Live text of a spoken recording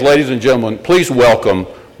Ladies and gentlemen, please welcome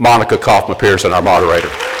Monica Kaufman Pearson, our moderator.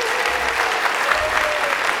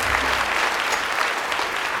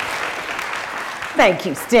 Thank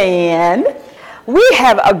you, Stan. We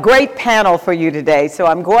have a great panel for you today, so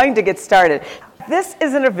I'm going to get started. This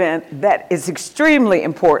is an event that is extremely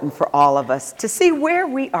important for all of us to see where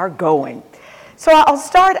we are going. So I'll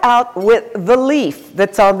start out with the leaf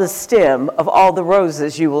that's on the stem of all the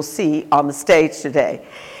roses you will see on the stage today.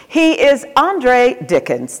 He is Andre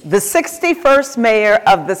Dickens, the 61st mayor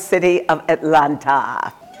of the city of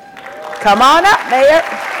Atlanta. Come on up, Mayor.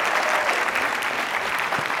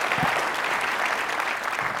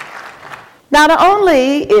 Not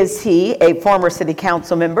only is he a former city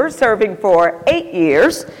council member serving for 8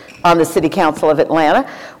 years on the City Council of Atlanta,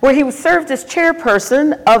 where he served as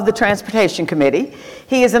chairperson of the Transportation Committee.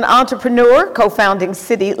 He is an entrepreneur, co-founding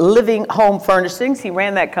City Living Home Furnishings. He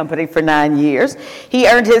ran that company for 9 years. He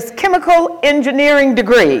earned his chemical engineering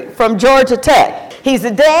degree from Georgia Tech. He's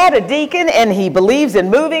a dad, a deacon, and he believes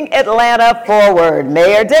in moving Atlanta forward.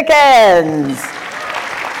 Mayor Dickens.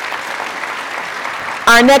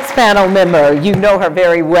 Our next panel member, you know her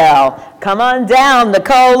very well. Come on down,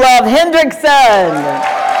 Nicole Love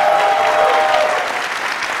Hendrickson.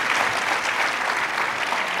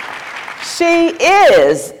 She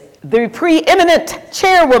is the preeminent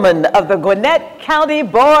chairwoman of the Gwinnett County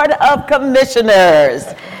Board of Commissioners.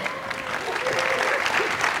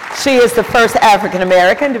 She is the first African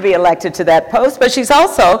American to be elected to that post, but she's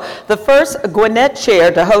also the first Gwinnett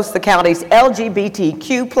chair to host the county's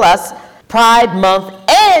LGBTQ+ Pride Month,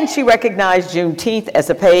 and she recognized Juneteenth as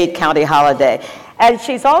a paid county holiday. And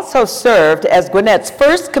she's also served as Gwinnett's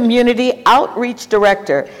first community outreach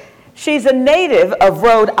director. She's a native of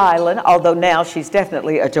Rhode Island, although now she's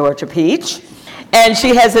definitely a Georgia peach. And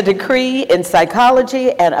she has a degree in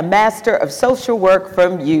psychology and a master of social work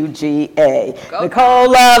from UGA. Nicole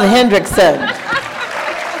Love Hendrickson.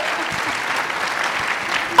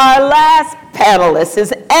 Our last panelist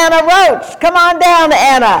is Anna Roach. Come on down,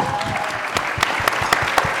 Anna.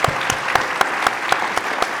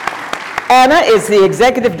 Anna is the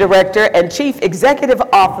Executive Director and Chief Executive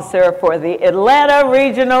Officer for the Atlanta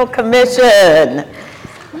Regional Commission.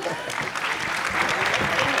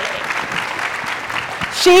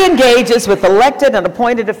 She engages with elected and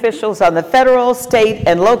appointed officials on the federal, state,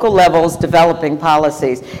 and local levels developing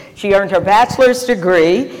policies. She earned her bachelor's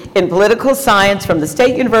degree in political science from the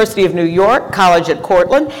State University of New York College at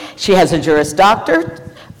Cortland. She has a Juris Doctor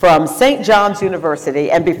from St. John's University,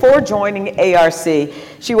 and before joining ARC,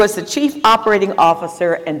 she was the Chief Operating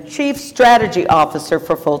Officer and Chief Strategy Officer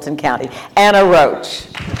for Fulton County. Anna Roach.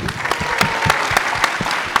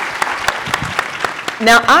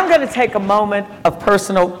 Now, I'm going to take a moment of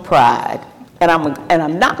personal pride, and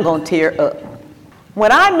I'm not going to tear up.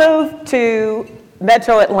 When I moved to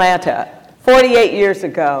Metro Atlanta 48 years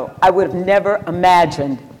ago, I would have never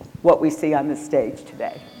imagined what we see on this stage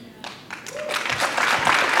today.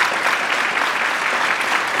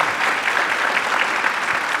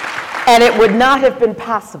 And it would not have been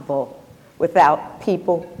possible without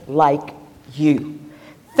people like you.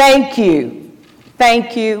 Thank you,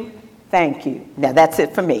 thank you, thank you. Now that's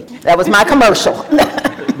it for me. That was my commercial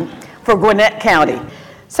for Gwinnett County.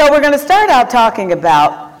 So we're going to start out talking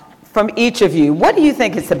about, from each of you, what do you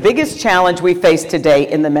think is the biggest challenge we face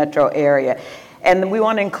today in the metro area? And we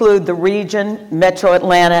want to include the region, Metro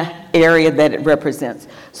Atlanta area that it represents.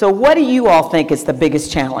 So what do you all think is the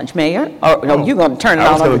biggest challenge, Mayor? Or no, you're going to turn it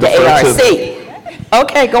all over to ARC.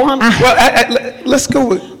 Okay, go on. Well, let's go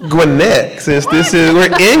with Gwinnett, since we're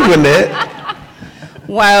in Gwinnett.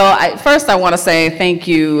 Well, first I want to say thank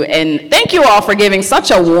you, and thank you all for giving such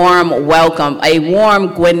a warm welcome, a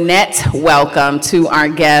warm Gwinnett welcome to our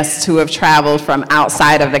guests who have traveled from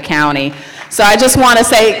outside of the county. So I just want to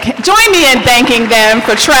say, join me in thanking them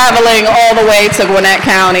for traveling all the way to Gwinnett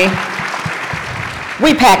County.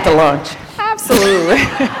 We packed a lunch. Absolutely.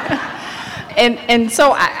 and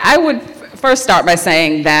so I would first start by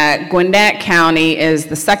saying that Gwinnett County is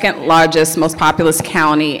the second largest, most populous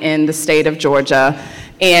county in the state of Georgia.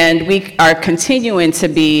 And we are continuing to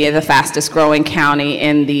be the fastest growing county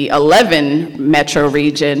in the 11 metro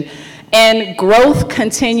region. And growth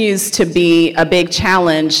continues to be a big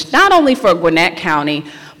challenge, not only for Gwinnett County,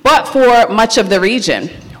 but for much of the region.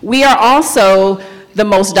 We are also the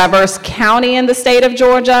most diverse county in the state of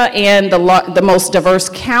Georgia and the most diverse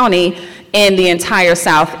county in the entire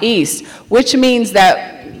Southeast, which means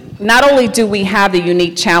that not only do we have the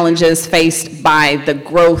unique challenges faced by the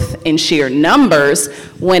growth in sheer numbers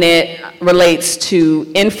when it relates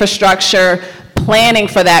to infrastructure, planning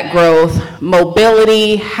for that growth,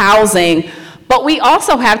 mobility, housing, But we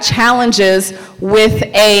also have challenges with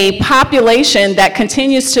a population that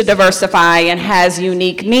continues to diversify and has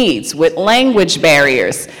unique needs with language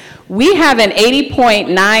barriers. We have an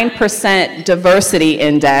 80.9% diversity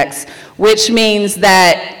index, which means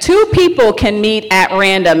that two people can meet at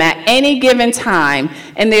random at any given time,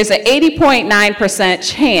 and there's an 80.9%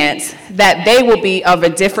 chance that they will be of a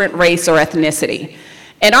different race or ethnicity.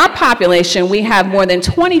 In our population, we have more than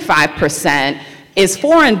 25% is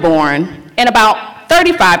foreign-born, and about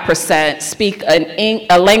 35% speak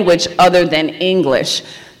a language other than English.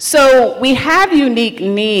 So we have unique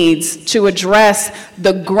needs to address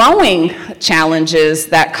the growing challenges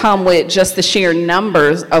that come with just the sheer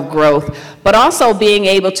numbers of growth, but also being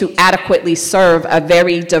able to adequately serve a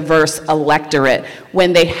very diverse electorate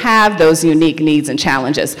when they have those unique needs and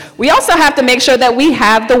challenges. We also have to make sure that we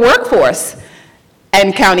have the workforce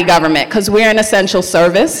in county government, because we're an essential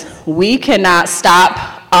service. We cannot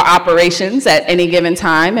stop our operations at any given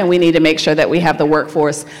time, and we need to make sure that we have the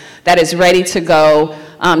workforce that is ready to go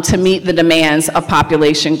to meet the demands of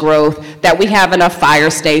population growth, that we have enough fire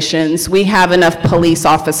stations, we have enough police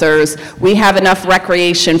officers, we have enough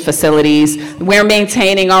recreation facilities, we're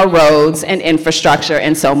maintaining our roads and infrastructure,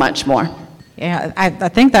 and so much more. Yeah, I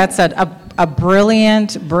think that's a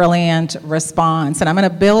brilliant response. And I'm going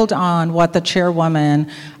to build on what the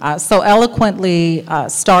chairwoman so eloquently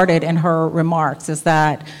started in her remarks, is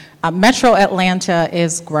that Metro Atlanta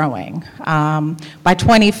is growing. By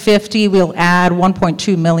 2050, we'll add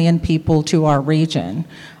 1.2 million people to our region.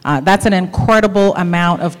 That's an incredible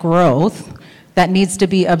amount of growth that needs to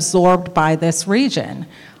be absorbed by this region.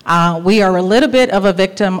 We are a little bit of a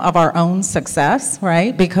victim of our own success,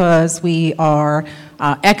 right? Because we are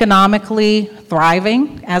economically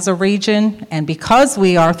thriving as a region, and because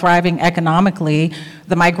we are thriving economically,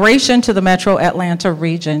 the migration to the Metro Atlanta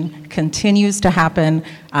region continues to happen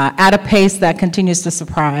at a pace that continues to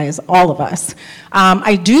surprise all of us.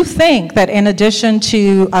 I do think that in addition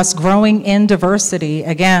to us growing in diversity,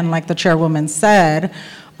 again, like the chairwoman said,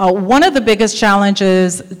 one of the biggest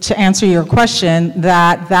challenges, to answer your question,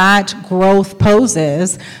 that growth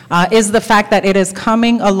poses is the fact that it is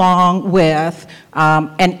coming along with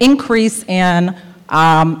an increase in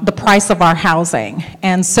the price of our housing.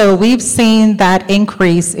 And so we've seen that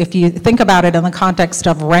increase, if you think about it in the context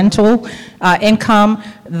of rental income,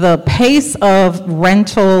 the pace of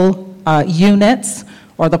rental units,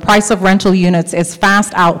 or the price of rental units, is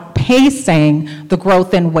fast outpacing the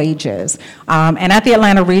growth in wages. And at the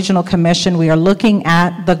Atlanta Regional Commission, we are looking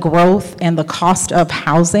at the growth and the cost of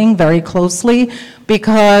housing very closely,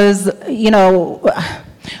 because, you know,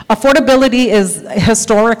 affordability has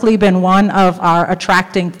historically been one of our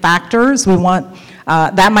attracting factors. We want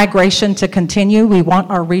that migration to continue. We want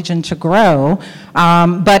our region to grow.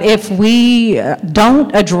 But if we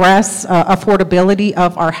don't address affordability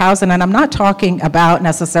of our housing, and I'm not talking about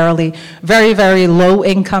necessarily very, very low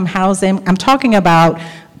income housing, I'm talking about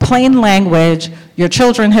plain language. Your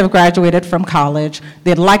children have graduated from college,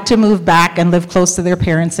 they'd like to move back and live close to their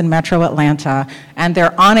parents in Metro Atlanta, and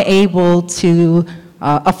they're unable to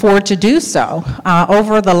afford to do so.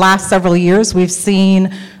 Over the last several years, we've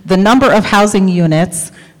seen the number of housing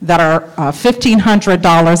units that are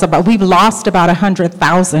 $1,500, but we've lost about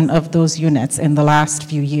 100,000 of those units in the last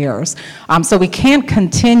few years. So we can't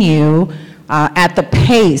continue at the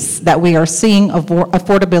pace that we are seeing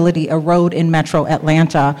affordability erode in Metro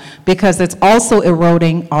Atlanta, because it's also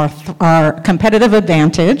eroding our competitive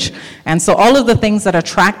advantage. And so all of the things that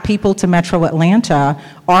attract people to Metro Atlanta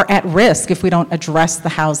are at risk if we don't address the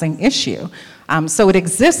housing issue. So it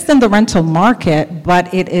exists in the rental market,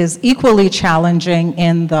 but it is equally challenging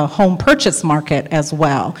in the home purchase market as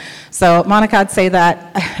well. So Monica, I'd say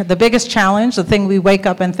that the biggest challenge, the thing we wake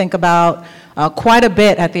up and think about quite a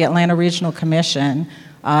bit at the Atlanta Regional Commission,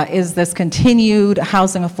 is this continued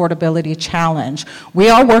housing affordability challenge. We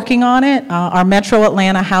are working on it. Our Metro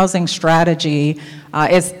Atlanta housing strategy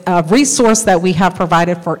is a resource that we have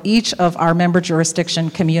provided for each of our member jurisdiction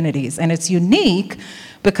communities, and it's unique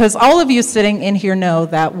because all of you sitting in here know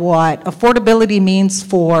that what affordability means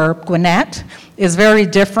for Gwinnett is very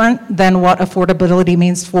different than what affordability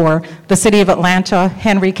means for the city of Atlanta,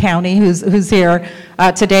 Henry County, who's here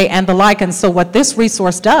today, and the like. And so what this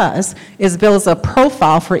resource does is builds a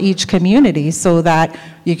profile for each community so that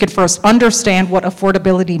you could first understand what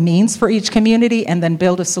affordability means for each community and then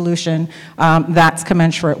build a solution that's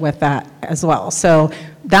commensurate with that as well. So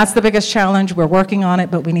that's the biggest challenge. We're working on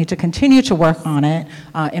it, but we need to continue to work on it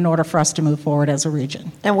in order for us to move forward as a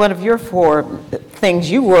region. And one of your 4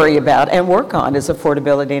 things you worry about and work on is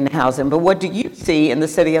affordability in housing. But what do you see in the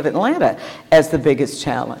city of Atlanta as the biggest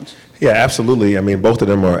challenge? Yeah, absolutely. I mean, both of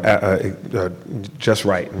them are just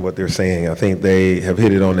right in what they're saying. I think they have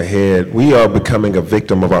hit it on the head. We are becoming a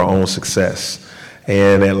victim of our own success.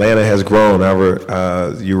 And Atlanta has grown.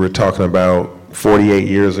 You were talking about 48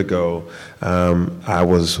 years ago. I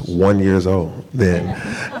was 1 year old then.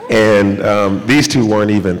 And these two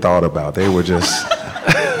weren't even thought about. They were just...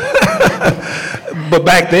 But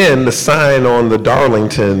back then, the sign on the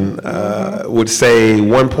Darlington would say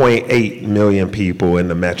 1.8 million people in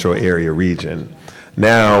the metro area region.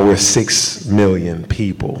 Now we're 6 million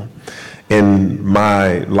people. In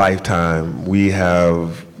my lifetime, we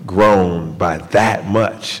have grown by that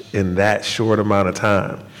much in that short amount of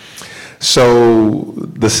time. So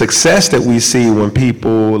the success that we see when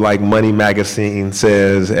people like Money Magazine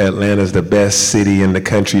says Atlanta's the best city in the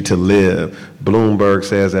country to live, Bloomberg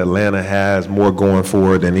says Atlanta has more going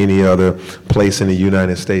for it than any other place in the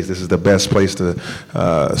United States. This is the best place to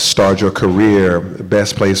start your career,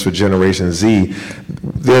 best place for Generation Z.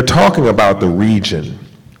 They're talking about the region.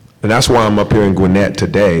 And that's why I'm up here in Gwinnett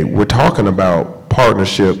today. We're talking about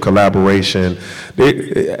partnership, collaboration.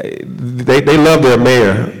 They love their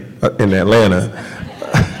mayor in Atlanta.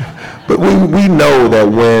 But we know that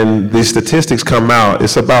when the statistics come out,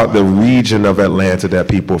 it's about the region of Atlanta that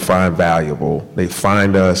people find valuable. They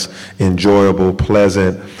find us enjoyable,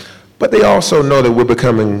 pleasant, but they also know that we're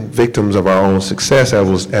becoming victims of our own success,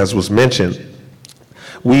 as was mentioned.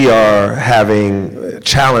 We are having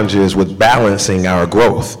challenges with balancing our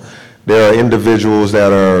growth. There are individuals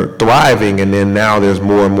that are thriving, and then now there's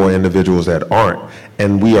more and more individuals that aren't.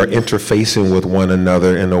 And we are interfacing with one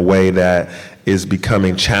another in a way that is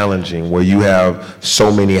becoming challenging, where you have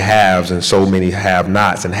so many haves and so many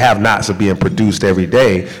have-nots, and have-nots are being produced every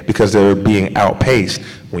day because they're being outpaced.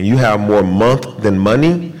 When you have more month than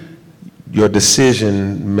money, your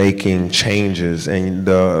decision-making changes, and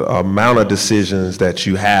the amount of decisions that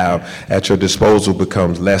you have at your disposal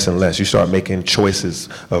becomes less and less. You start making choices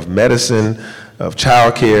of medicine, of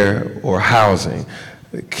childcare, or housing.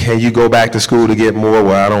 Can you go back to school to get more?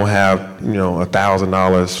 Well, I don't have,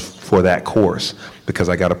 $1,000 for that course because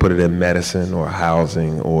I got to put it in medicine or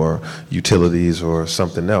housing or utilities or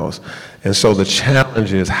something else. And so the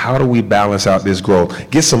challenge is, how do we balance out this growth?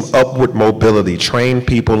 Get some upward mobility, train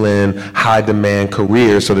people in high demand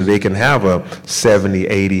careers so that they can have a $70,000,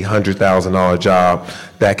 $80,000, $100,000 job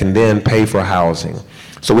that can then pay for housing.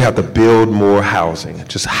 So we have to build more housing,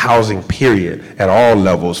 just housing period, at all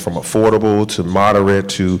levels, from affordable to moderate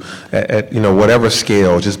to at whatever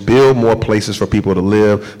scale. Just build more places for people to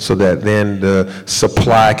live so that then the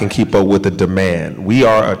supply can keep up with the demand. We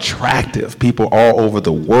are attractive. People all over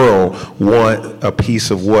the world want a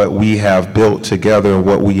piece of what we have built together and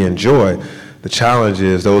what we enjoy. The challenge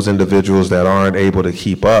is those individuals that aren't able to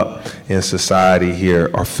keep up in society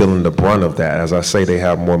here are feeling the brunt of that. As I say, they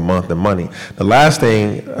have more month than money. The last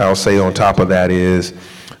thing I'll say on top of that is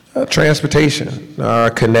transportation,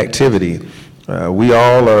 connectivity. We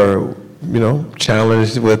all are,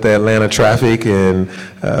 challenged with Atlanta traffic and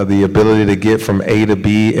the ability to get from A to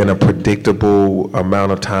B in a predictable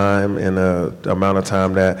amount of time, in an amount of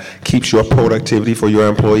time that keeps your productivity for your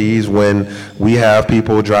employees. When we have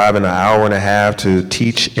people driving an hour and a half to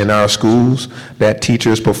teach in our schools, that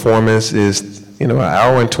teacher's performance is an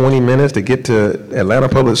hour and 20 minutes to get to Atlanta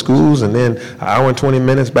Public Schools and then an hour and 20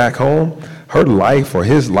 minutes back home. Her life or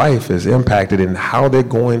his life is impacted in how they're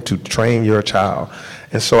going to train your child.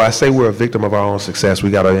 And so I say we're a victim of our own success.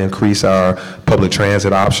 We got to increase our public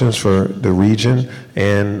transit options for the region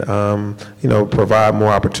and, provide more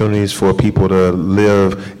opportunities for people to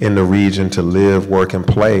live in the region, to live, work, and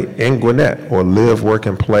play in Gwinnett, or live, work,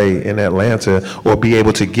 and play in Atlanta, or be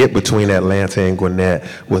able to get between Atlanta and Gwinnett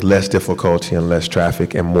with less difficulty and less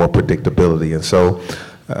traffic and more predictability. And so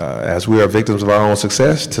as we are victims of our own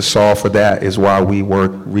success, to solve for that is why we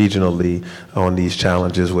work regionally on these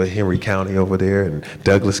challenges with Henry County over there and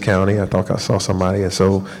Douglas County. I thought I saw somebody, and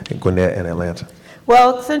so in Gwinnett and Atlanta.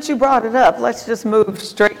 Well, since you brought it up, let's just move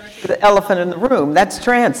straight to the elephant in the room. That's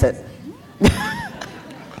transit.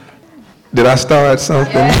 Did I start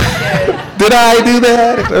something? Did I do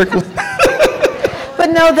that?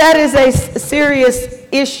 But no, that is a serious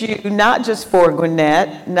issue, not just for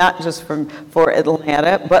Gwinnett, not just for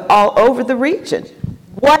Atlanta, but all over the region.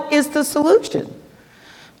 What is the solution?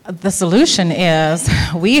 The solution is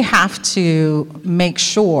we have to make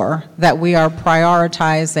sure that we are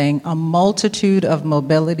prioritizing a multitude of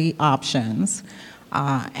mobility options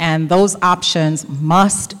And those options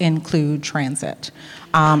must include transit.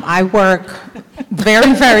 I work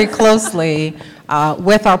very, very closely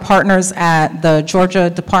with our partners at the Georgia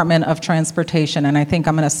Department of Transportation, and I think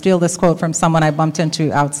I'm going to steal this quote from someone I bumped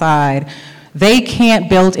into outside. They can't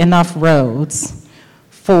build enough roads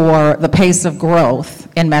for the pace of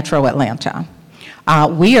growth in Metro Atlanta.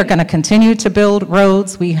 We are going to continue to build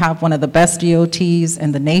roads. We have one of the best DOTs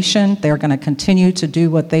in the nation. They're going to continue to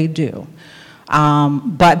do what they do.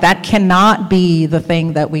 But that cannot be the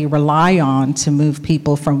thing that we rely on to move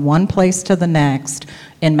people from one place to the next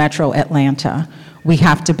in Metro Atlanta. We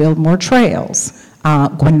have to build more trails.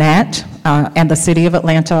 Gwinnett and the city of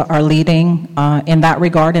Atlanta are leading in that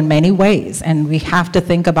regard in many ways, and we have to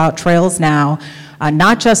think about trails now,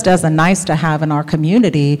 not just as a nice to have in our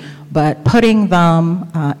community, but putting them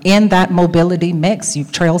in that mobility mix.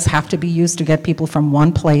 Trails have to be used to get people from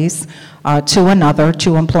one place to another,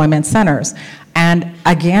 to employment centers. And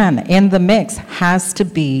again, in the mix has to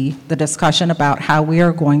be the discussion about how we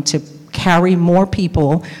are going to carry more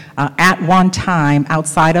people at one time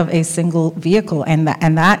outside of a single vehicle, and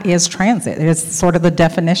that is transit. It is sort of the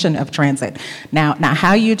definition of transit. Now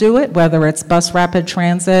how you do it, whether it's bus rapid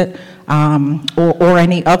transit or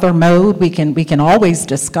any other mode, we can always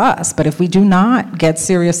discuss. But if we do not get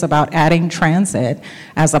serious about adding transit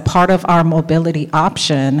as a part of our mobility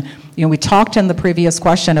option, we talked in the previous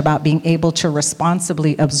question about being able to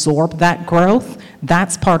responsibly absorb that growth.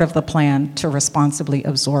 That's part of the plan, to responsibly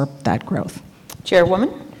absorb that growth.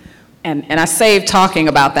 Chairwoman? And I saved talking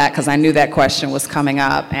about that because I knew that question was coming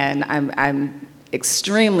up, and I'm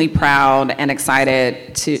extremely proud and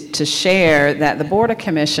excited to share that the Board of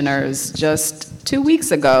Commissioners just 2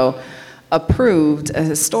 weeks ago approved a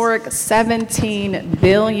historic $17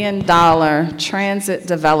 billion transit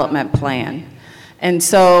development plan. And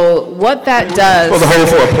so what that does... Well, the hold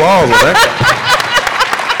for applause on that.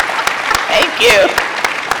 Thank you.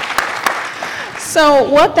 So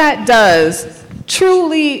what that does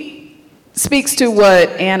truly speaks to what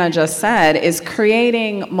Anna just said, is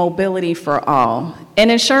creating mobility for all and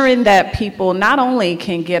ensuring that people not only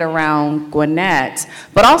can get around Gwinnett,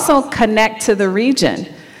 but also connect to the region.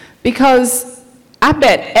 Because I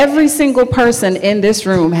bet every single person in this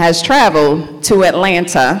room has traveled to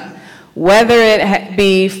Atlanta, whether it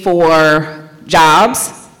be for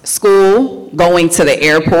jobs, school, going to the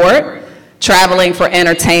airport, traveling for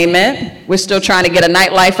entertainment. We're still trying to get a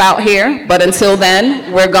nightlife out here, but until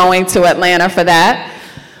then, we're going to Atlanta for that.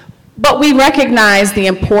 But we recognize the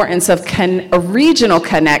importance of regional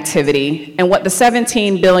connectivity, and what the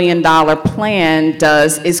 $17 billion plan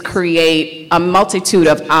does is create a multitude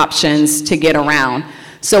of options to get around.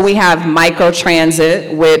 So we have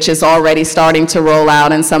microtransit, which is already starting to roll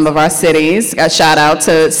out in some of our cities. A shout out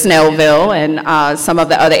to Snellville and some of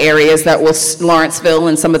the other areas that will, Lawrenceville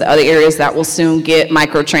and some of the other areas that will soon get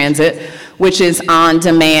microtransit, which is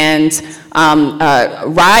on-demand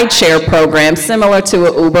ride-share program similar to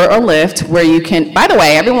an Uber or Lyft, where you can, by the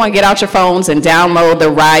way, everyone get out your phones and download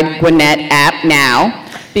the Ride Gwinnett app now,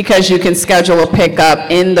 because you can schedule a pickup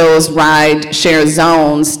in those ride-share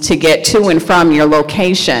zones to get to and from your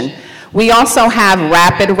location. We also have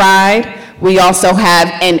Rapid Ride. We also have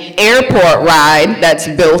an airport ride that's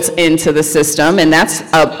built into the system, and that's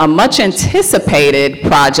a much anticipated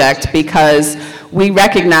project because we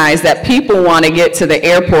recognize that people want to get to the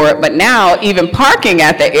airport, but now even parking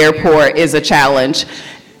at the airport is a challenge.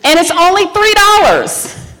 And it's only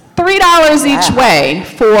 $3 each way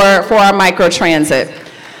for our microtransit.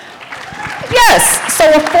 Yes,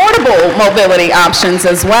 so affordable mobility options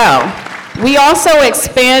as well. We also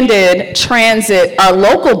expanded transit, our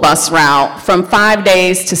local bus route, from 5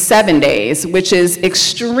 days to 7 days, which is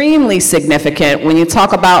extremely significant when you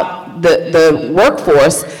talk about the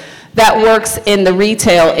workforce that works in the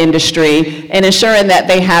retail industry and ensuring that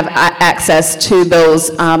they have access to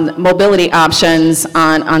those mobility options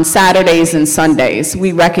on Saturdays and Sundays.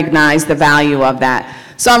 We recognize the value of that.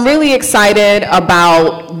 So I'm really excited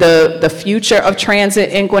about the future of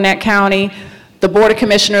transit in Gwinnett County. The Board of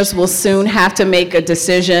Commissioners will soon have to make a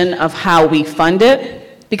decision of how we fund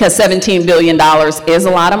it, because $17 billion is a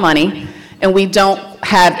lot of money, and we don't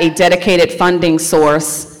have a dedicated funding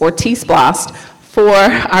source or T-SPLOST for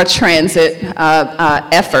our transit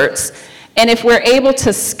efforts. And if we're able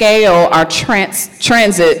to scale our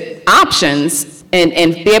transit options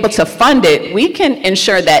and be able to fund it, we can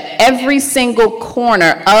ensure that every single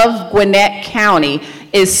corner of Gwinnett County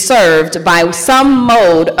is served by some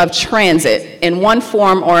mode of transit in one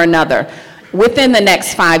form or another within the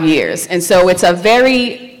next 5 years. And so it's a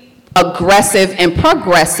very aggressive and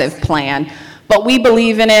progressive plan, But we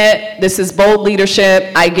believe in it. This is bold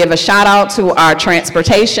leadership. I give a shout out to our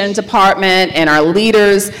transportation department and our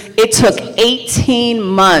leaders. It took 18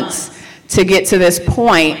 months to get to this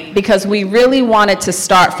point because we really wanted to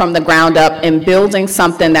start from the ground up in building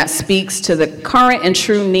something that speaks to the current and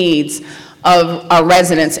true needs of our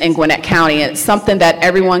residents in Gwinnett County. It's something that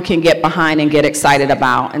everyone can get behind and get excited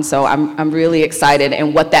about. And so I'm really excited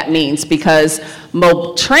and what that means, because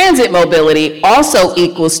transit mobility also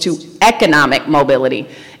equals to economic mobility.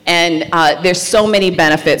 And there's so many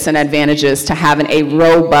benefits and advantages to having a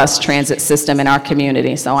robust transit system in our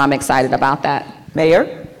community. So I'm excited about that.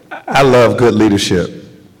 Mayor? I love good leadership,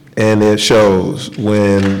 and it shows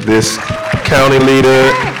when this county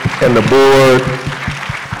leader and the board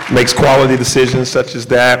makes quality decisions such as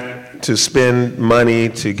that, to spend money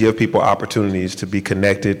to give people opportunities to be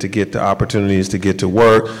connected, to get the opportunities to get to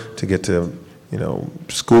work, to get to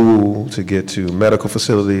school, to get to medical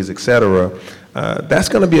facilities, et cetera. That's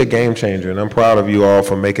going to be a game changer, and I'm proud of you all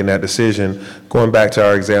for making that decision. Going back to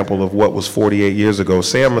our example of what was 48 years ago,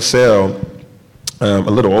 Sam Massell, a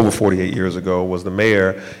little over 48 years ago, was the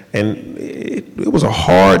mayor, and it was a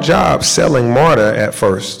hard job selling MARTA at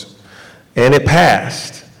first, and it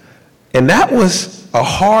passed. And that was a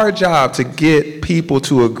hard job to get people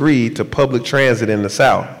to agree to public transit in the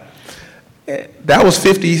South. That was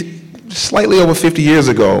slightly over 50 years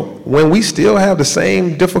ago, when we still have the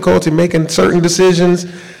same difficulty making certain decisions.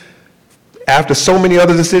 After so many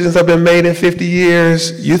other decisions have been made in 50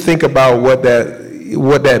 years, you think about what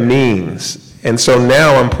that means. And so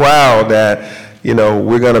now I'm proud that,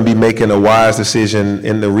 we're going to be making a wise decision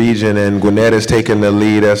in the region, and Gwinnett is taking the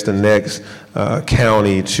lead as the next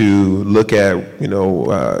county to look at,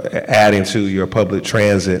 adding to your public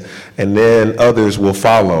transit, and then others will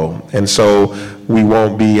follow. And so we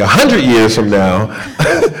won't be 100 years from now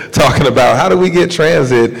talking about how do we get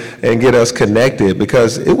transit and get us connected,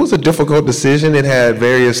 because it was a difficult decision. It had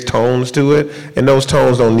various tones to it, and those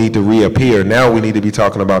tones don't need to reappear. Now we need to be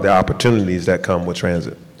talking about the opportunities that come with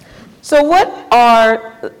transit. So what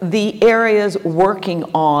are the areas working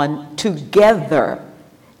on together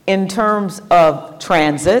in terms of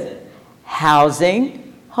transit,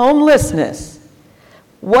 housing, homelessness?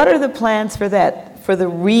 What are the plans for that, for the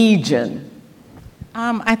region?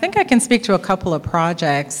 I think I can speak to a couple of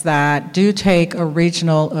projects that do take a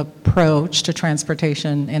regional approach to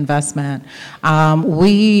transportation investment.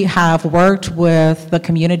 We have worked with the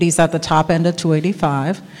communities at the top end of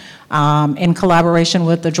 285 in collaboration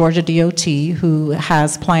with the Georgia DOT, who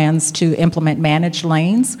has plans to implement managed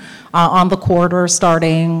lanes on the corridor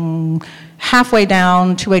starting halfway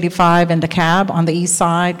down 285 in DeKalb on the east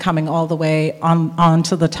side, coming all the way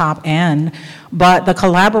onto the top end. But the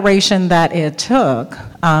collaboration that it took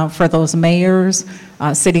for those mayors,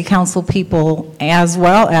 city council people, as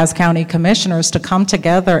well as county commissioners to come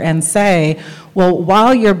together and say, well,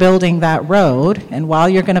 while you're building that road and while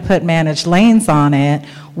you're going to put managed lanes on it,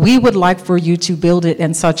 we would like for you to build it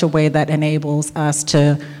in such a way that enables us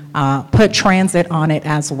to put transit on it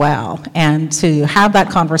as well. And to have that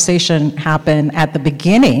conversation happen at the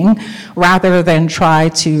beginning rather than try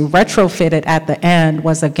to retrofit it at the end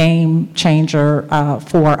was a game changer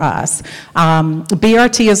for us.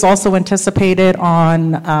 BRT is also anticipated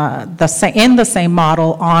on in the same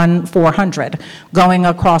model on 400, going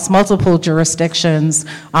across multiple jurisdictions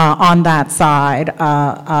on that side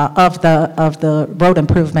of the road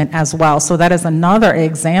improvement as well. So that is another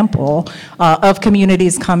example of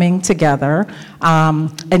communities coming together,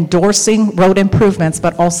 endorsing road improvements,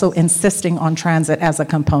 but also insisting on transit as a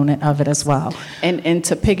component of it as well. And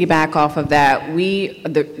to piggyback off of that,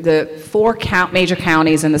 the four major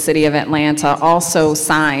counties in the city of Atlanta also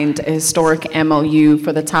signed a historic MOU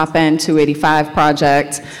for the top end 285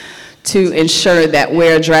 project to ensure that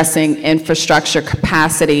we're addressing infrastructure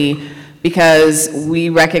capacity, because we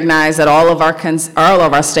recognize that all of our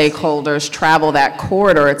stakeholders travel that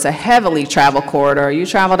corridor. It's a heavily traveled corridor. You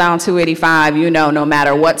travel down 285, no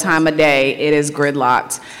matter what time of day, it is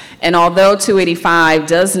gridlocked. And although 285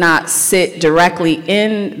 does not sit directly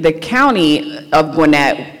in the county of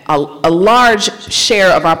Gwinnett, a large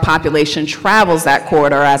share of our population travels that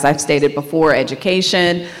corridor, as I've stated before,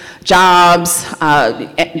 education, jobs,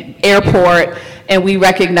 airport, and we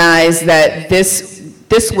recognize that this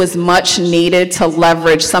was much needed to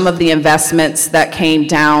leverage some of the investments that came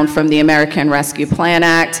down from the American Rescue Plan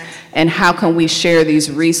Act, and how can we share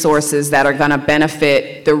these resources that are going to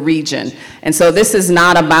benefit the region. And so this is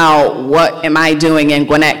not about what am I doing in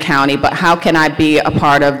Gwinnett County, but how can I be a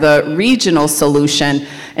part of the regional solution.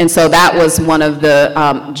 And so that was one of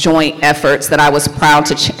the joint efforts that I was proud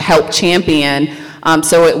to help champion.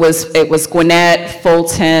 So it was Gwinnett,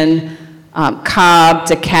 Fulton, Cobb,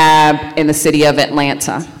 DeKalb, in the city of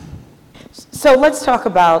Atlanta. So let's talk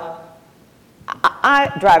about,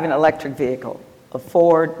 I drive an electric vehicle, a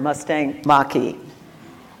Ford Mustang Mach-E.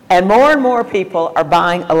 And more people are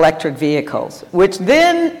buying electric vehicles, which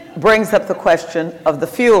then brings up the question of the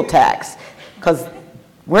fuel tax, because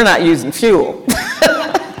we're not using fuel.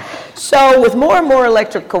 So with more and more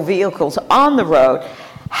electrical vehicles on the road,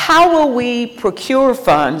 how will we procure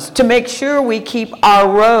funds to make sure we keep our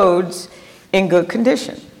roads in good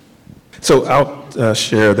condition? So I'll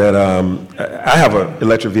share that I have an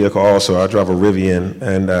electric vehicle also. I drive a Rivian,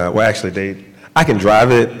 and I can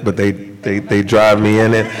drive it, but they drive me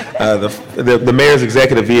in it. The mayor's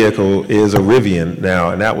executive vehicle is a Rivian now,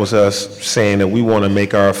 and that was us saying that we want to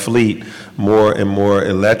make our fleet more and more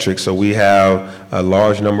electric. So we have a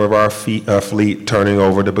large number of our fleet turning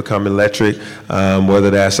over to become electric, whether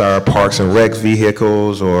that's our Parks and Rec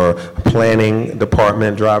vehicles or planning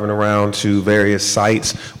department driving around to various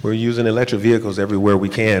sites. We're using electric vehicles everywhere we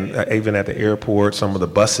can, even at the airport. Some of the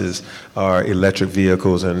buses are electric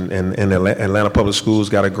vehicles, and Atlanta Public Schools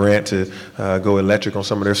got a grant to go electric on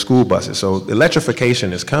some of their school buses. So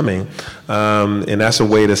electrification is coming, and that's a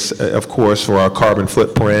way to, of course, for our carbon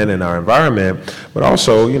footprint and our environment, but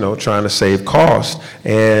also, trying to save costs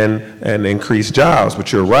and increase jobs.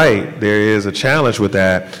 But you're right, there is a challenge with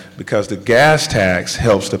that because the gas tax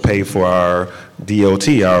helps to pay for our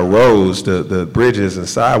DOT, our roads, the bridges and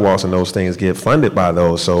sidewalks, and those things get funded by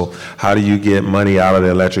those. So how do you get money out of the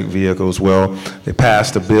electric vehicles? Well, they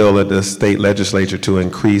passed a bill at the state legislature to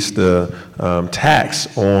increase the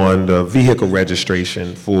tax on the vehicle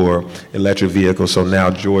registration for electric vehicles. So now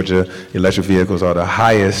Georgia electric vehicles are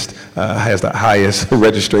has the highest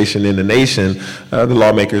registration in the nation. The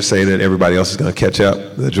lawmakers say that everybody else is going to catch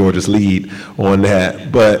up to Georgia's lead on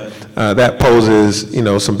that. But that poses,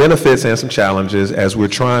 some benefits and some challenges as we're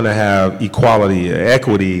trying to have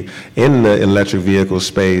equity in the electric vehicle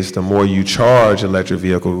space. The more you charge electric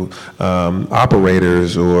vehicle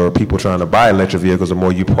operators or people trying to buy electric vehicles, the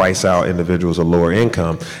more you price out individuals of lower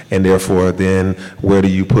income. And therefore, then where do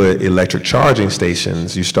you put electric charging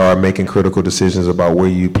stations? You start making critical decisions about where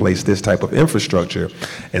you place this type of infrastructure.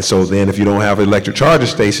 And so then if you don't have electric charging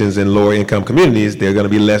stations in lower income communities, they're going to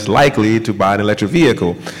be less likely to buy an electric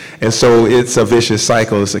vehicle. And so it's a vicious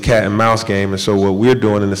cycle. It's a cat and mouse game. And so what we're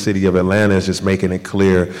doing in the city of Atlanta is just making it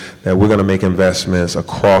clear that we're going to make investments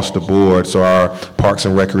across the board. So our parks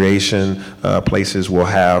and recreation places will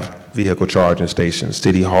have vehicle charging stations.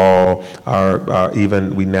 City Hall,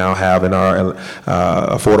 even we now have in our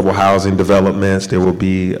affordable housing developments, there will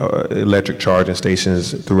be electric charging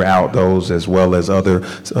stations throughout those, as well as other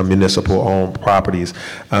municipal-owned properties.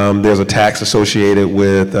 There's a tax associated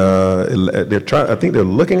with, I think they're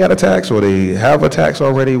looking at a tax, or they have a tax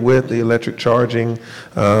already with the electric charging,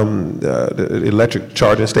 the electric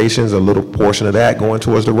charging stations, a little portion of that going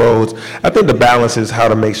towards the roads. I think the balance is how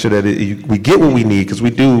to make sure that we get what we need, because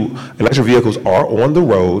we do. Electric vehicles are on the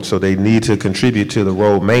road, so they need to contribute to the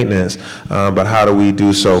road maintenance, but how do we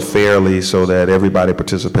do so fairly so that everybody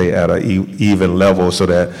participate at an even level so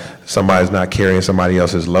that somebody's not carrying somebody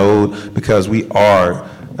else's load? Because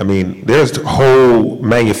there's whole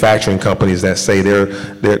manufacturing companies that say their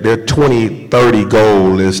 2030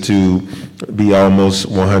 goal is to be almost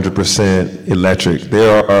 100% electric.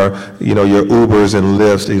 There are, your Ubers and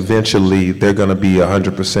Lyfts, eventually they're going to be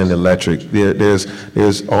 100% electric. There's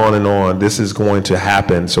on and on. This is going to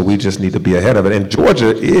happen, so we just need to be ahead of it. And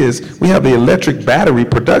Georgia we have the electric battery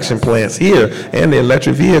production plants here and the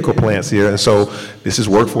electric vehicle plants here. And so this is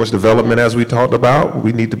workforce development, as we talked about.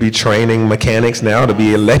 We need to be training mechanics now to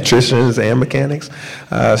be electricians and mechanics.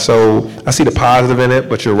 So I see the positive in it,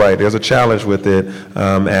 but you're right. There's a challenge with it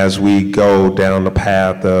as we go down the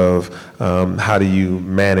path of how do you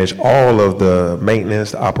manage all of the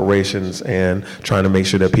maintenance, the operations, and trying to make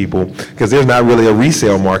sure that people, because there's not really a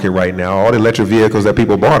resale market right now. All the electric vehicles that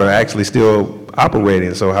people bought are actually still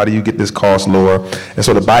operating. So how do you get this cost lower? And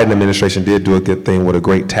so the Biden administration did do a good thing with a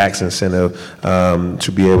great tax incentive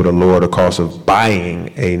to be able to lower the cost of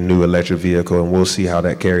buying a new electric vehicle, and we'll see how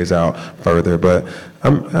that carries out further. But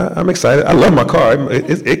I'm excited. I love my car.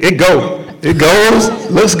 It goes,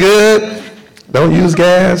 looks good. Don't use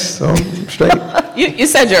gas, so I'm straight. You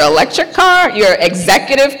said your electric car, your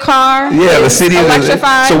executive car. Yeah, the city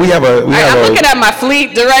electrified. So I'm looking at my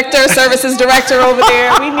fleet director, services director over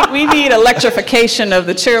there. We need electrification of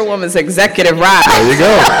the chairwoman's executive ride. There you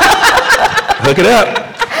go. Hook it up.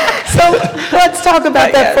 So let's talk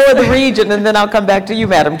about that for the region, and then I'll come back to you,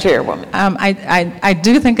 Madam Chairwoman. I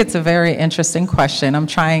do think it's a very interesting question.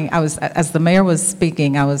 As the mayor was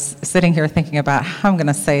speaking, I was sitting here thinking about how I'm going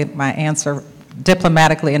to say my answer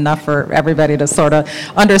diplomatically enough for everybody to sort of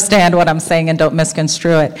understand what I'm saying and don't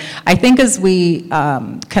misconstrue it. I think as we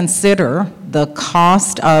consider the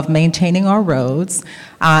cost of maintaining our roads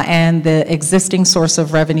and the existing source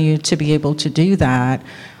of revenue to be able to do that,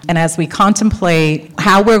 and as we contemplate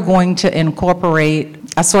how we're going to incorporate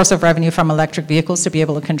a source of revenue from electric vehicles to be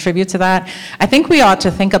able to contribute to that, I think we ought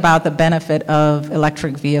to think about the benefit of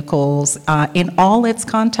electric vehicles in all its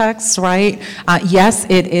contexts, right? Yes,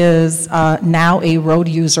 it is now a road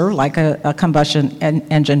user, like a combustion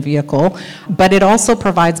engine vehicle, but it also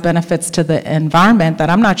provides benefits to the environment that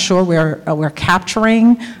I'm not sure we're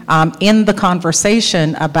capturing in the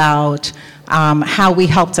conversation about how we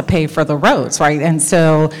help to pay for the roads, right? And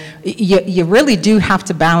so you really do have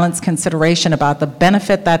to balance consideration about the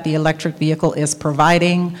benefit that the electric vehicle is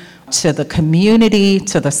providing to the community,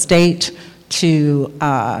 to the state, to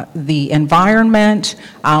the environment,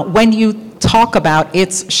 when you talk about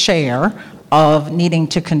its share of needing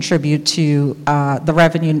to contribute to the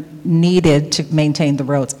revenue needed to maintain the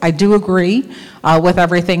roads. I do agree with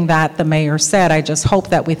everything that the mayor said. I just hope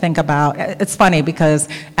that we think about, it's funny because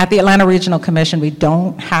at the Atlanta Regional Commission, we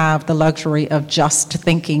don't have the luxury of just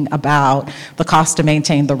thinking about the cost to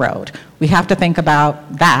maintain the road. We have to think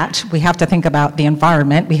about that. We have to think about the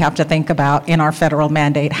environment. We have to think about, in our federal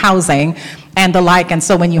mandate, housing and the like. And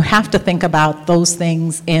so when you have to think about those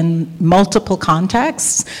things in multiple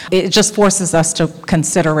contexts, it just forces us to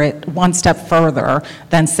consider it one step further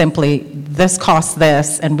than simply this costs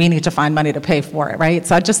this and we need to find money to pay for it, right?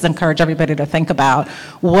 So I just encourage everybody to think about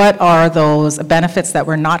what are those benefits that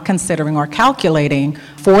we're not considering or calculating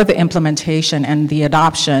for the implementation and the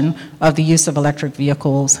adoption of the use of electric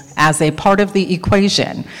vehicles as a part of the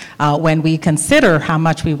equation when we consider how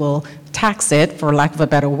much we will tax it, for lack of a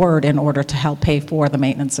better word, in order to help pay for the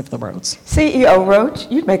maintenance of the roads. CEO Roach,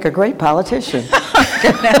 you'd make a great politician.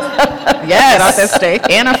 Yes,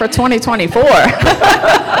 Anna for 2024. Isn't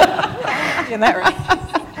that right?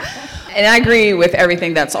 And I agree with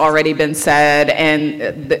everything that's already been said,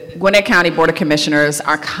 and the Gwinnett County Board of Commissioners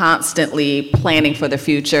are constantly planning for the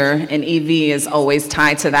future, and EV is always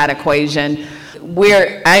tied to that equation.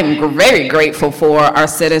 I'm very grateful for our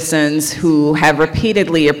citizens who have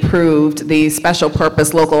repeatedly approved the special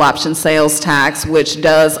purpose local option sales tax, which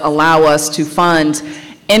does allow us to fund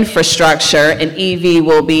infrastructure, and EV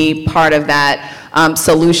will be part of that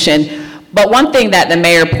solution. But one thing that the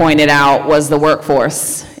mayor pointed out was the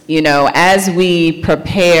workforce. You know, as we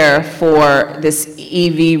prepare for this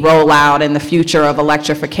EV rollout and the future of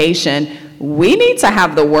electrification, we need to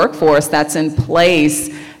have the workforce that's in place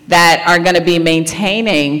that are going to be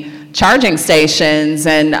maintaining charging stations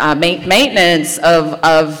and maintenance of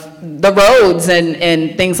the roads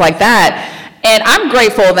and things like that. And I'm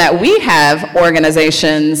grateful that we have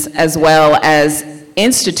organizations as well as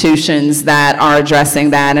institutions that are addressing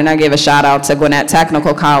that. And I give a shout out to Gwinnett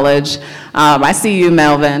Technical College. I see you,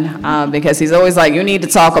 Melvin, because he's always like, you need to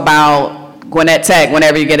talk about Gwinnett Tech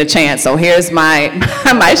whenever you get a chance. So here's my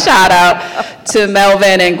my shout out to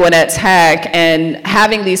Melvin and Gwinnett Tech, and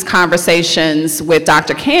having these conversations with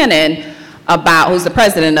Dr. Cannon about, who's the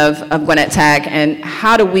president of Gwinnett Tech, and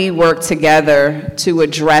how do we work together to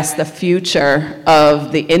address the future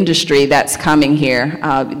of the industry that's coming here.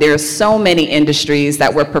 There are so many industries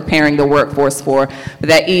that we're preparing the workforce for, but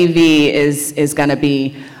that EV is going to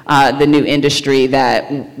be the new industry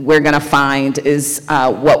that we're going to find is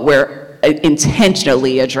what we're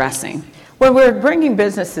intentionally addressing. When we're bringing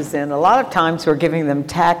businesses in, a lot of times we're giving them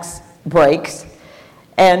tax breaks,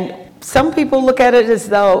 and some people look at it as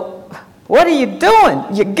though, what are you doing?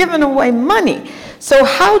 You're giving away money. So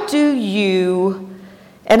how do you,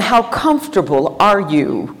 and how comfortable are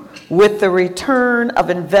you with the return of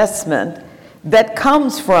investment that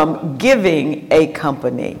comes from giving a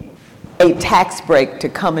company a tax break to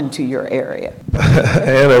come into your area?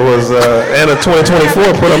 Anna was, Anna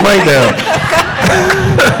 2024, put a mic down.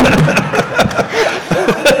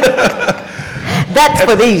 That's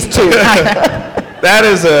for these two. That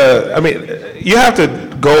is you have to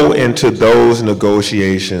go into those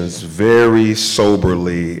negotiations very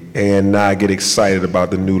soberly and not get excited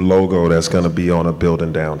about the new logo that's going to be on a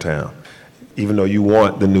building downtown. Even though you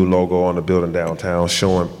want the new logo on the building downtown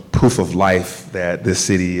showing proof of life that this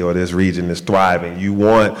city or this region is thriving, you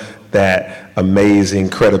want that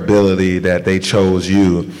amazing credibility that they chose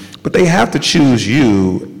you. But they have to choose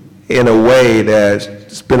you in a way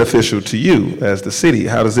that's beneficial to you as the city.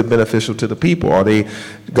 How is it beneficial to the people? Are they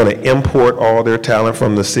going to import all their talent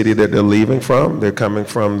from the city that they're leaving from? They're coming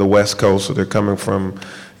from the West Coast, or they're coming from,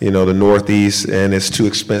 the Northeast, and it's too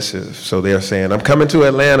expensive. So they're saying, I'm coming to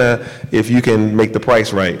Atlanta if you can make the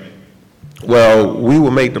price right. Well, we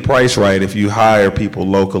will make the price right if you hire people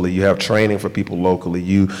locally, you have training for people locally,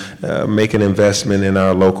 you make an investment in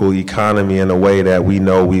our local economy in a way that we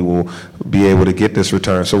know we will be able to get this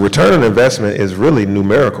return. So return on investment is really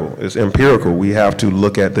numerical, it's empirical. We have to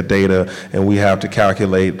look at the data and we have to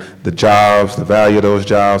calculate the jobs, the value of those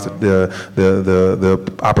jobs,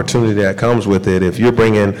 the opportunity that comes with it. If you're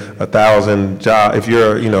bringing 1,000 jobs, if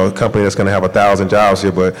you're a company that's going to have 1,000 jobs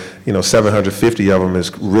here, but 750 of them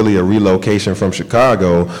is really a relocation from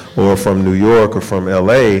Chicago or from New York or from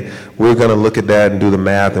LA, we're going to look at that and do the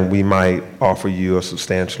math, and we might offer you a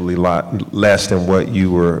substantially lot less than what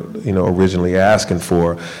you were originally asking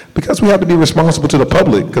for, because we have to be responsible to the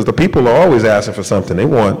public, because the people are always asking for something. They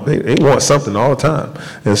want something all the time.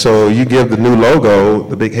 And so you give the new logo,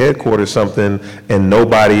 the big headquarters, something, and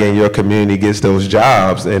nobody in your community gets those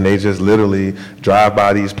jobs, and they just literally drive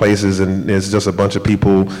by these places and there's just a bunch of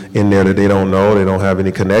people in there that they don't know, they don't have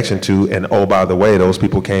any connection to, and oh, by the way, those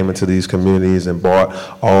people came into these communities and bought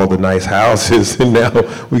all the nice houses, and now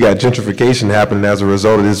we got gentrification happening as a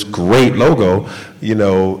result of this great logo.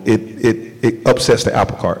 It upsets the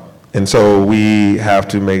apple cart. And so we have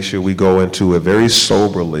to make sure we go into it very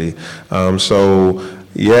soberly.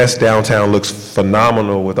 Yes, downtown looks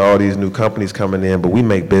phenomenal with all these new companies coming in, but we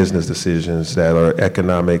make business decisions that are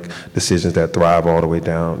economic decisions that thrive all the way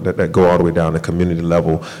down, that go all the way down to community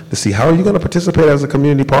level, to see how are you going to participate as a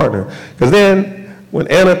community partner. Because then, when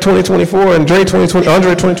Anna 2024 and Dre 2020,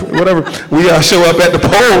 Andre 2020, whatever, we show up at the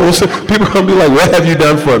polls, people are going to be like, what have you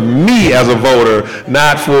done for me as a voter,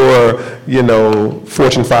 not for,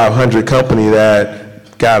 Fortune 500 company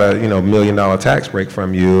that got a, $1 million tax break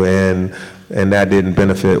from you, and that didn't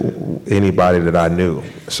benefit anybody that I knew.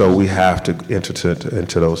 So we have to enter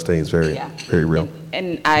into those things very real.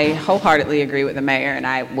 And I wholeheartedly agree with the mayor, and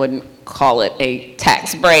I wouldn't call it a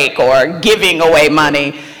tax break or giving away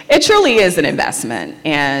money. It truly is an investment,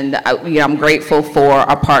 and I'm grateful for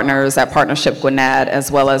our partners at Partnership Gwinnett,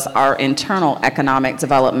 as well as our internal economic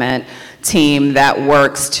development team that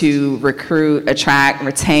works to recruit, attract,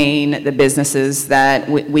 retain the businesses that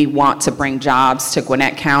we want to bring jobs to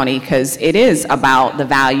Gwinnett County, because it is about the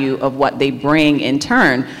value of what they bring in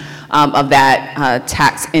turn of that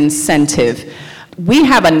tax incentive. We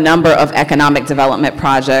have a number of economic development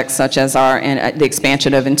projects, such as the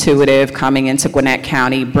expansion of Intuitive coming into Gwinnett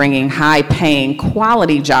County, bringing high-paying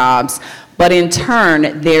quality jobs, but in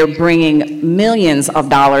turn, they're bringing millions of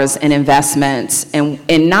dollars in investments,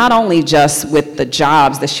 and not only just with the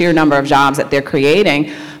jobs, the sheer number of jobs that they're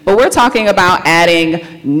creating, but we're talking about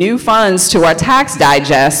adding new funds to our tax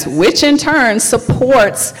digest, which in turn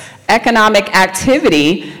supports economic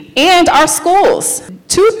activity and our schools.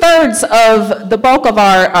 2/3 of the bulk of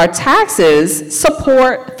our taxes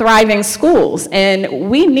support thriving schools, and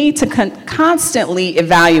we need to constantly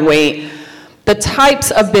evaluate the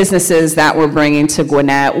types of businesses that we're bringing to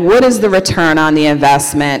Gwinnett. What is the return on the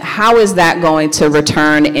investment? How is that going to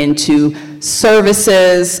return into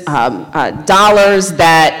services, dollars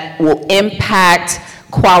that will impact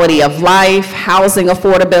quality of life, housing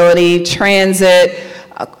affordability, transit,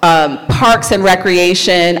 parks and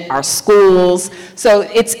recreation, our schools. So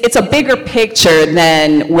it's a bigger picture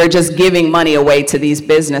than we're just giving money away to these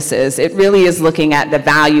businesses. It really is looking at the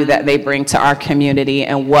value that they bring to our community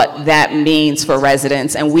and what that means for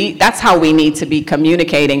residents. And that's how we need to be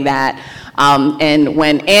communicating that. And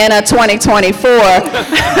when Anna 2024,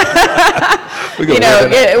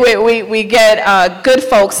 we get good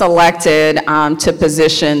folks elected to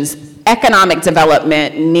positions, economic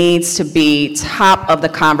development needs to be top of the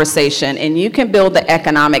conversation, and you can build the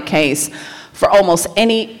economic case for almost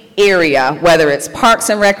any area, whether it's parks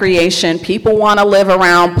and recreation. People want to live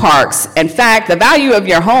around parks. In fact, the value of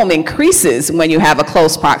your home increases when you have a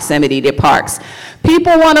close proximity to parks.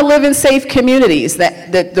 People want to live in safe communities.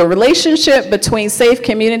 The relationship between safe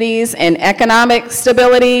communities and economic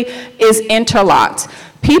stability is interlocked.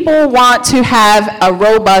 People want to have a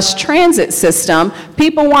robust transit system.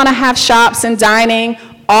 People want to have shops and dining,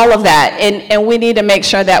 all of that. And we need to make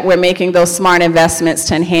sure that we're making those smart investments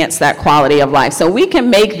to enhance that quality of life. So we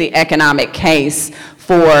can make the economic case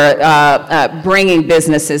for bringing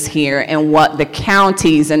businesses here and what the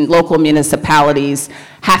counties and local municipalities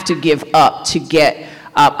have to give up to get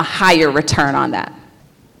a higher return on that.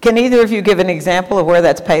 Can either of you give an example of where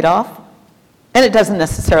that's paid off? And it doesn't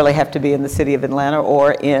necessarily have to be in the city of Atlanta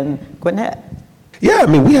or in Gwinnett. Yeah, I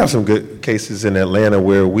mean, we have some good cases in Atlanta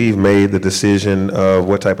where we've made the decision of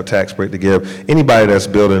what type of tax break to give. Anybody that's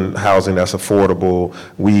building housing that's affordable,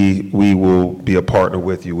 we will be a partner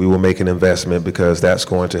with you. We will make an investment because that's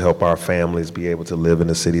going to help our families be able to live in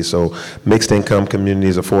the city. So mixed income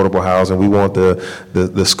communities, affordable housing, we want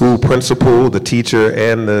the school principal, the teacher,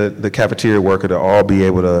 and the cafeteria worker to all be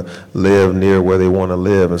able to live near where they want to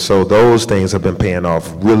live. And so those things have been paying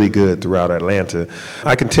off really good throughout Atlanta.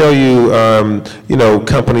 I can tell you,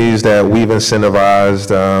 companies that we've incentivized,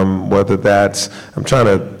 whether that's, I'm trying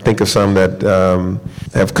to think of some that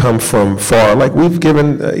have come from far. Like we've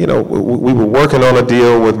given, we were working on a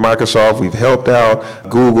deal with Microsoft. We've helped out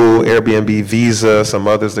Google, Airbnb, Visa, some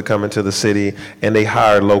others that come into the city, and they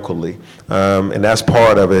hire locally. And that's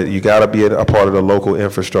part of it. You got to be a part of the local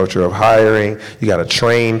infrastructure of hiring. You got to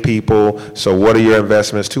train people. So what are your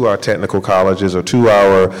investments to our technical colleges or to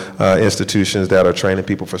our institutions that are training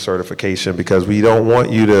people for certification? Because we don't want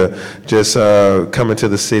you to just come into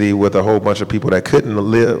the city with a whole bunch of people that couldn't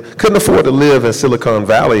afford to live in Silicon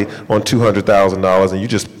Valley on $200,000, and you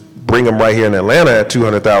just bring them right here in Atlanta at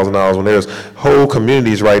 $200,000 when there's whole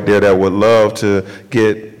communities right there that would love to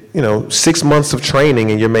get 6 months of training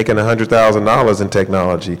and you're making $100,000 in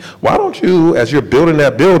technology. Why don't you, as you're building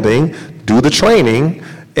that building, do the training,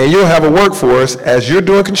 and you'll have a workforce. As you're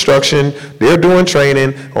doing construction, they're doing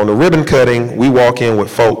training. On the ribbon cutting, we walk in with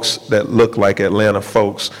folks that look like Atlanta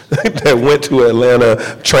folks that went to Atlanta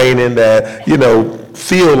training that,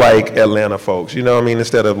 feel like Atlanta folks,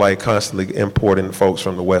 instead of like constantly importing folks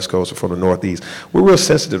from the West Coast or from the Northeast. We're real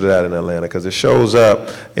sensitive to that in Atlanta because it shows up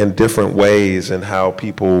in different ways and how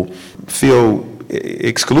people feel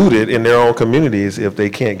excluded in their own communities if they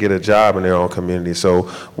can't get a job in their own community. So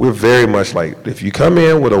we're very much like, if you come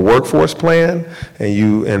in with a workforce plan and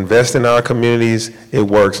you invest in our communities, it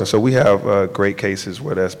works. And so we have great cases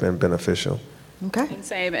where that's been beneficial. Okay.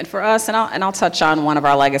 Same, and for us, and I'll touch on one of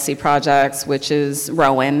our legacy projects, which is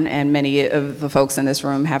Rowan, and many of the folks in this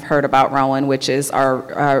room have heard about Rowan, which is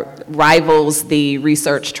our rivals the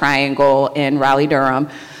Research Triangle in Raleigh-Durham.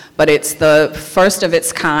 But it's the first of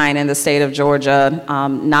its kind in the state of Georgia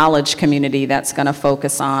knowledge community that's going to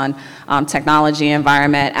focus on technology,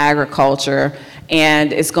 environment, agriculture,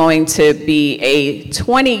 and it's going to be a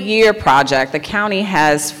 20-year project. The county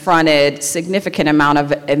has fronted significant amount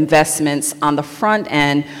of investments on the front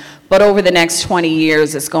end, but over the next 20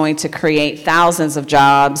 years, it's going to create thousands of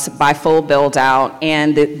jobs by full build out,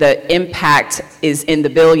 and the impact is in the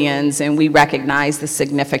billions, and we recognize the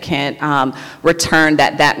significant return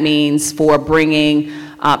that means for bringing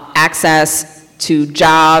access to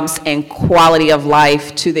jobs and quality of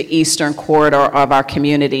life to the eastern corridor of our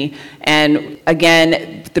community. And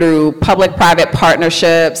again, through public-private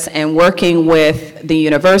partnerships and working with the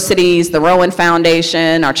universities, the Rowan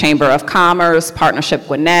Foundation, our Chamber of Commerce, Partnership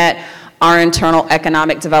Gwinnett, our internal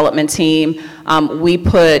economic development team, we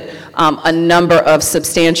put a number of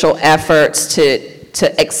substantial efforts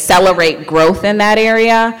to accelerate growth in that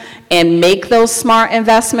area and make those smart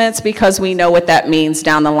investments because we know what that means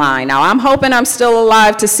down the line. Now, I'm hoping I'm still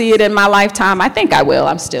alive to see it in my lifetime. I think I will.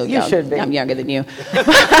 I'm still young. You should be. I'm younger than you.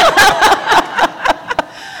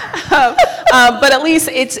 But at least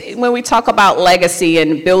it's when we talk about legacy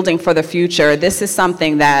and building for the future, this is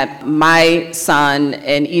something that my son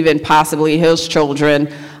and even possibly his children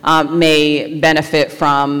may benefit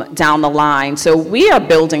from down the line. So we are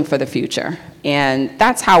building for the future. And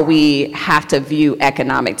that's how we have to view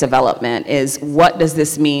economic development, is what does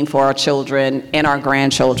this mean for our children and our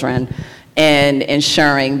grandchildren, and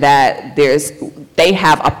ensuring that they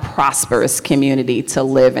have a prosperous community to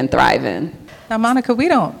live and thrive in. Now, Monica, we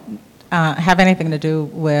don't have anything to do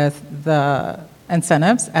with the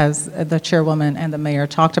incentives, as the chairwoman and the mayor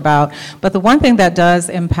talked about. But the one thing that does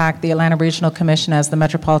impact the Atlanta Regional Commission as the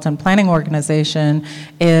Metropolitan Planning Organization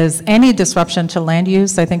is any disruption to land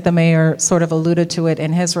use. I think the mayor sort of alluded to it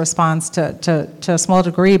in his response to a small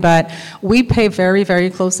degree, but we pay very, very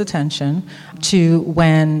close attention to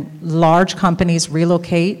when large companies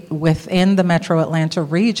relocate within the Metro Atlanta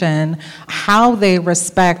region, how they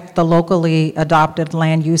respect the locally adopted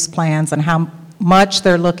land use plans and how much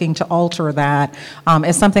they're looking to alter that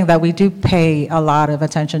is something that we do pay a lot of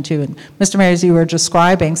attention to. And Mr. Mayor, as you were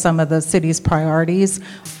describing some of the city's priorities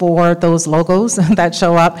for those logos that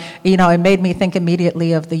show up, it made me think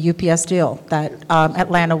immediately of the UPS deal that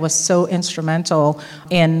Atlanta was so instrumental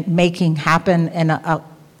in making happen in a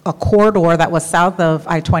corridor that was south of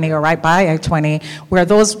I-20 or right by I-20, where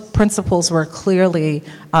those principles were clearly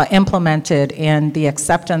implemented in the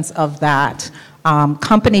acceptance of that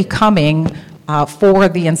company coming for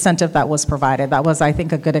the incentive that was provided. That was, I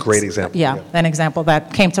think, a good Great example. Yeah, an example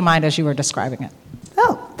that came to mind as you were describing it.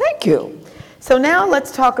 Thank you. So now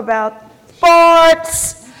let's talk about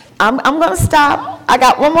sports. I'm going to stop. I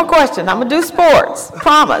got one more question. I'm going to do sports.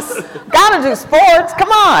 Promise. Got to do sports.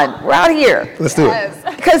 Come on. We're out here. Let's do it.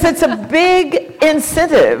 Because it's a big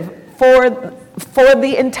incentive for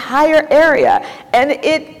the entire area, and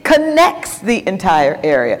it connects the entire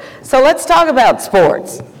area. So let's talk about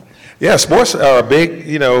sports. Yeah, sports are a big,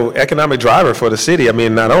 economic driver for the city. I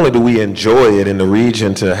mean, not only do we enjoy it in the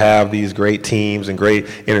region to have these great teams and great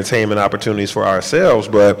entertainment opportunities for ourselves,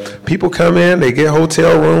 but people come in, they get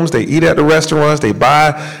hotel rooms, they eat at the restaurants, they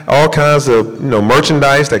buy all kinds of,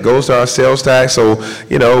 merchandise that goes to our sales tax. So,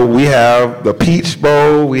 we have the Peach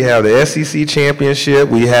Bowl, we have the SEC Championship,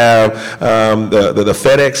 we have the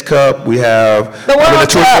FedEx Cup, we have the World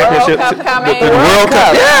Tour Cup. Championship, World Cup coming. the World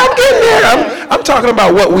Cup. Yeah, I'm getting there. I'm talking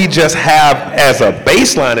about what we just have as a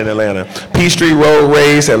baseline in Atlanta. Peachtree Road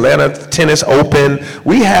Race, Atlanta Tennis Open.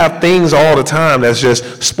 We have things all the time that's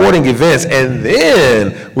just sporting events. And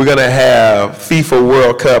then we're going to have FIFA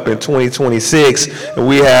World Cup in 2026. And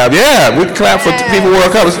we can clap for FIFA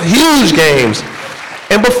World Cup. It's huge games.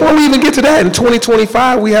 And before we even get to that, in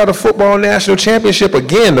 2025, we have the Football National Championship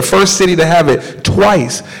again, the first city to have it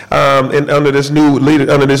twice under this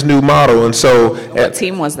new model. And so, what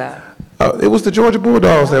team was that? It was the Georgia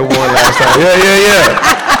Bulldogs that won last time.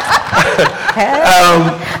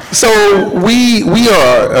 Yeah. So we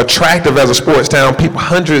are attractive as a sports town.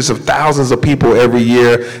 Hundreds of thousands of people every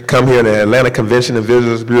year come here to the Atlanta Convention and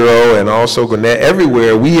Visitors Bureau and also Gwinnett.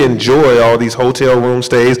 Everywhere we enjoy all these hotel room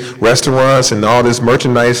stays, restaurants, and all this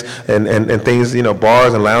merchandise and things,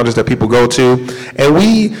 bars and lounges that people go to. And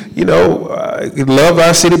we, love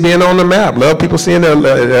our city being on the map. Love people seeing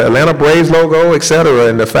the Atlanta Braves logo, et cetera,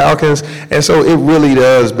 and the Falcons. And so it really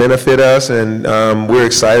does benefit us, and we're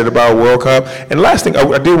excited about World Cup. And the last thing,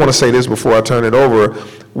 I do want to say this before I turn it over.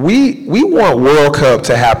 We want World Cup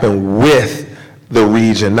to happen with the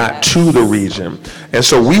region, not to the region. And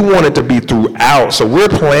so we want it to be throughout. So we're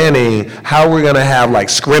planning how we're going to have like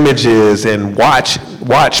scrimmages and watch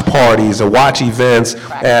parties and watch events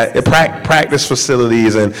at practice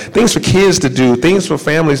facilities and things for kids to do, things for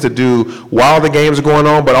families to do while the games are going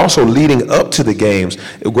on, but also leading up to the games.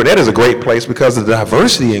 Gwinnett is a great place because of the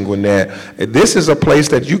diversity in Gwinnett. This is a place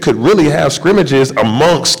that you could really have scrimmages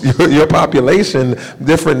amongst your population.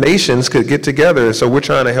 Different nations could get together. So we're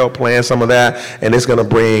trying to help plan some of that, and it's going to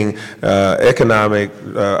bring economic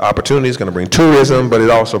opportunities, going to bring tourism, but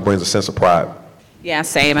it also brings a sense of pride. Yeah,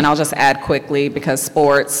 same, and I'll just add quickly because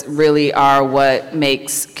sports really are what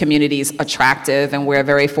makes communities attractive, and we're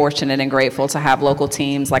very fortunate and grateful to have local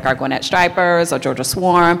teams like our Gwinnett Stripers or Georgia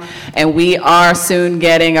Swarm, and we are soon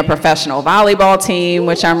getting a professional volleyball team,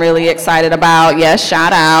 which I'm really excited about. Yes,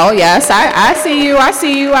 shout out. Yes, I see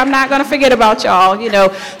you. I'm not going to forget about y'all,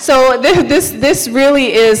 So this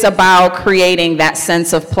really is about creating that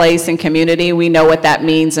sense of place and community. We know what that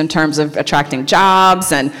means in terms of attracting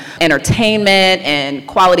jobs and entertainment and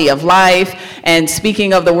quality of life. And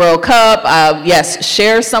speaking of the World Cup, yes,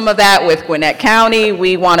 share some of that with Gwinnett County.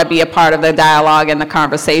 We want to be a part of the dialogue and the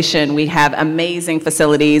conversation. We have amazing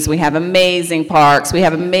facilities. We have amazing parks. We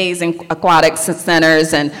have amazing aquatic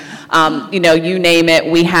centers. And, you name it,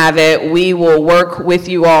 we have it. We will work with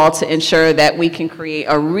you all to ensure that we can create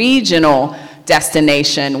a regional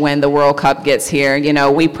destination when the World Cup gets here.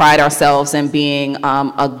 We pride ourselves in being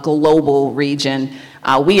a global region.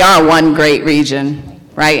 We are one great region,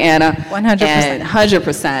 right, Anna? 100%.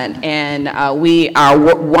 100%. And we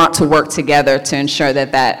want to work together to ensure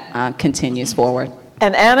that continues forward.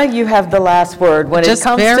 And Anna, you have the last word when Just it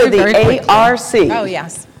comes very, to the very ARC. Oh,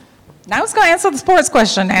 yes. Now I was going to answer the sports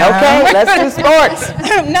question now. Okay, let's do sports.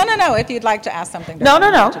 No, if you'd like to ask something. No.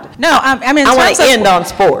 No, I mean, I want to end on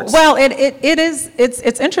sports. Well,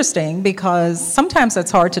 it's interesting because sometimes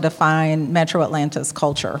it's hard to define Metro Atlanta's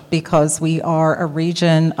culture because we are a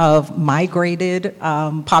region of migrated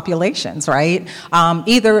populations, right?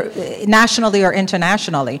 Either nationally or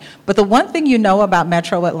internationally. But the one thing you know about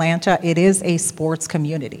Metro Atlanta, it is a sports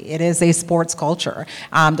community. It is a sports culture.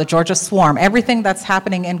 The Georgia Swarm, everything that's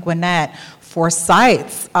happening in Gwinnett,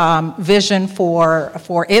 Forsyth's vision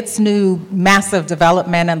for its new massive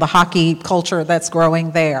development and the hockey culture that's growing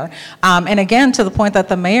there. And again, to the point that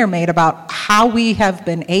the mayor made about how we have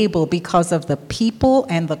been able, because of the people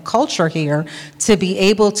and the culture here, to be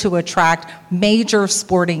able to attract major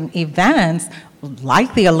sporting events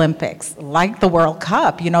like the Olympics, like the World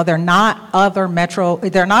Cup. They're not other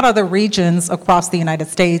regions across the United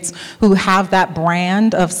States who have that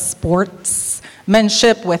brand of sports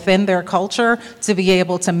sportsmanship within their culture to be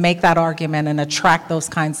able to make that argument and attract those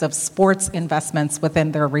kinds of sports investments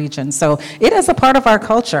within their region. So it is a part of our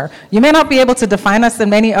culture. You may not be able to define us in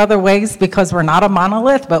many other ways because we're not a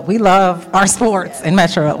monolith, but we love our sports in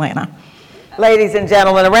Metro Atlanta. Ladies and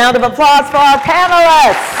gentlemen, a round of applause for our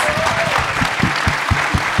panelists.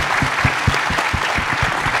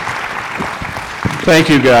 Thank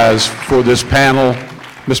you guys for this panel.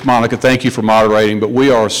 Ms. Monica, thank you for moderating, but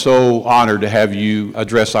we are so honored to have you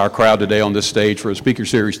address our crowd today on this stage for a speaker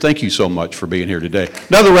series. Thank you so much for being here today.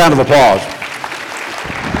 Another round of applause.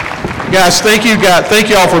 Guys, thank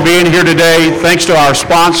you all for being here today. Thanks to our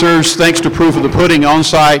sponsors. Thanks to Proof of the Pudding on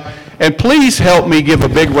site. And please help me give a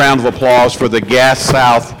big round of applause for the Gas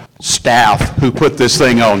South staff who put this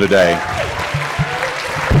thing on today.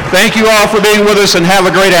 Thank you all for being with us and have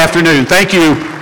a great afternoon. Thank you.